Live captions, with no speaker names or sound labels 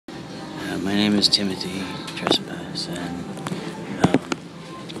My name is Timothy Trespass, and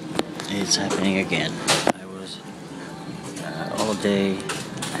it's happening again. I was all day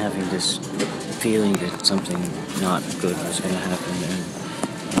having this feeling that something not good was going to happen,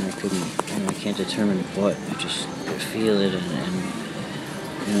 and I can't determine what. I just feel it,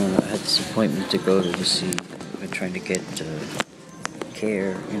 and I had this appointment to go to see. I've been trying to get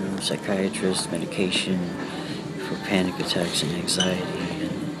care, psychiatrist, medication for panic attacks and anxiety, and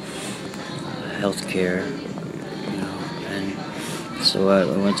health care, and so I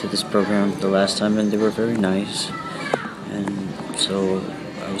went to this program the last time, and they were very nice, and so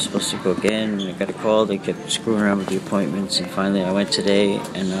I was supposed to go again, and I got a call. They kept screwing around with the appointments, and finally I went today,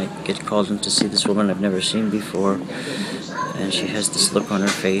 and I get called in to see this woman I've never seen before, and she has this look on her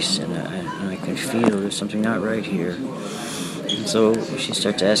face, and I can feel there's something not right here. And so she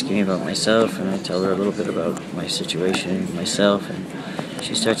starts asking me about myself, and I tell her a little bit about my situation, myself, and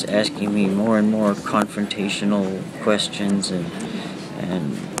she starts asking me more and more confrontational questions and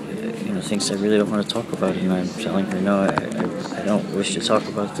things I really don't want to talk about, and I'm telling her, no, I don't wish to talk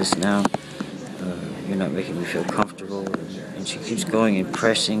about this now. You're not making me feel comfortable, and she keeps going and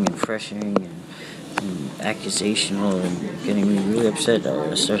pressing and pressuring and accusational and getting me really upset.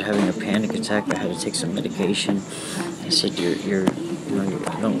 I started having a panic attack. I had to take some medication. I said,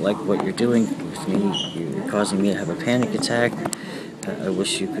 I don't like what you're doing with me. You're causing me to have a panic attack. I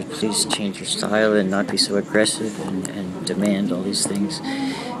wish you could please change your style and not be so aggressive and demand all these things.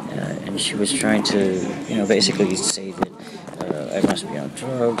 And she was trying to, basically say that I must be on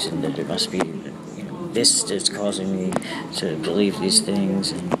drugs, and that it must be, this that's causing me to believe these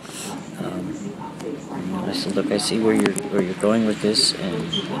things. And I said, look, I see where you're going with this,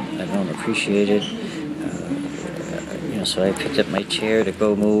 and I don't appreciate it. So I picked up my chair to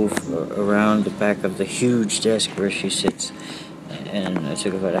go move around the back of the huge desk where she sits. And I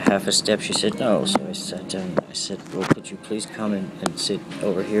took about a half a step. She said no, so I sat down. I said, well, could you please come and sit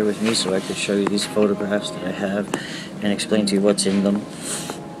over here with me so I could show you these photographs that I have and explain to you what's in them?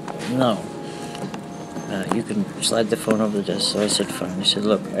 No. You can slide the phone over the desk. So I said, fine. I said,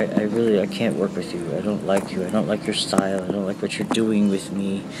 look, I can't work with you. I don't like you. I don't like your style. I don't like what you're doing with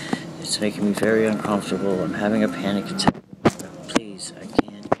me. It's making me very uncomfortable. I'm having a panic attack. Please, I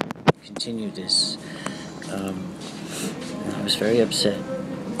can't continue this. I was very upset,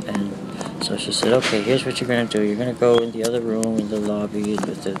 and so she said, okay, here's what you're going to do. You're going to go in the other room, in the lobby,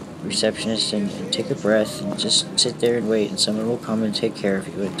 with the receptionist, and take a breath, and just sit there and wait, and someone will come and take care of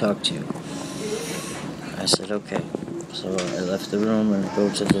you and talk to you. I said, okay. So I left the room and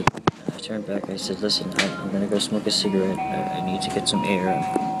I turned back. I said, listen, I'm going to go smoke a cigarette. I need to get some air.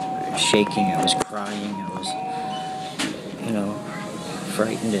 I'm shaking. I was crying. I was,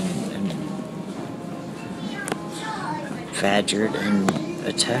 frightened and badgered and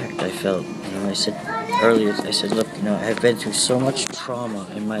attacked. I felt, I said earlier, look, I've been through so much trauma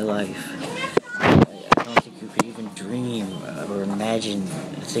in my life. I don't think you could even dream or imagine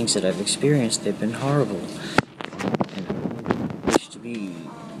the things that I've experienced. They've been horrible. And I wish to be,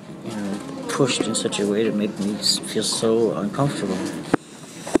 pushed in such a way to make me feel so uncomfortable.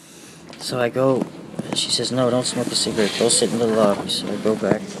 So I go, and she says, no, don't smoke a cigarette. Go sit in the lobby. So I go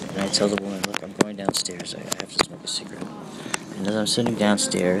back and I tell the woman, look, I'm going downstairs. I have to smoke a cigarette. And as I'm sitting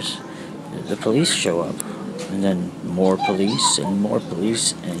downstairs, the police show up, and then more police and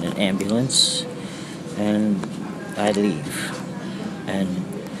an ambulance, and I leave. And,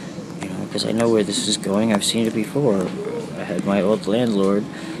 because I know where this is going, I've seen it before. I had my old landlord,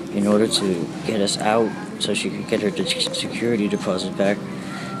 in order to get us out so she could get her security deposit back,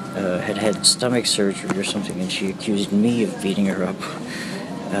 had stomach surgery or something, and she accused me of beating her up.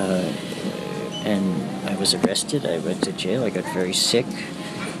 And I was arrested. I went to jail. I got very sick,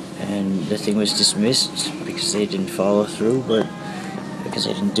 and the thing was dismissed because they didn't follow through, but because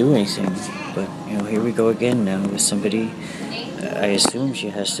I didn't do anything. But here we go again now with somebody. I assume she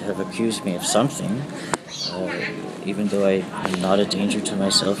has to have accused me of something, even though I'm not a danger to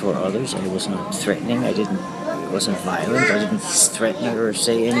myself or others. I was not threatening. I wasn't violent. I didn't threaten her or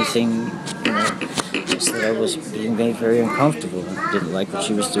say anything. Just that I was being made very uncomfortable. I didn't like what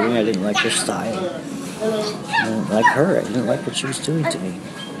she was doing. I didn't like her style. I didn't like her. I didn't like what she was doing to me.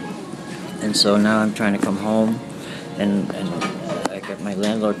 And so now I'm trying to come home, and I got my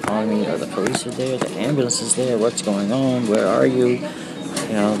landlord calling me, the police are there, the ambulance is there, what's going on, where are you?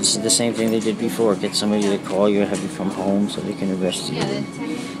 This is the same thing they did before. Get somebody to call you and have you come home so they can arrest you.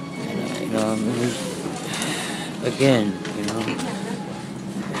 Again,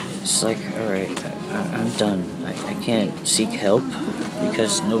 it's like, alright, I'm done. I can't seek help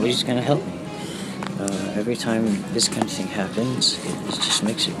because nobody's going to help me. every time this kind of thing happens, it just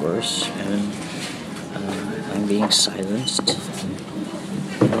makes it worse, and I'm being silenced,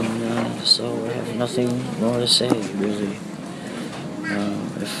 and so I have nothing more to say, really.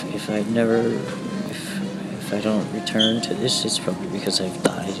 If I don't return to this, it's probably because I've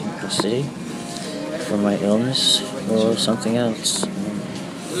died in custody for my illness or something else.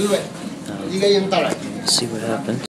 See what happens.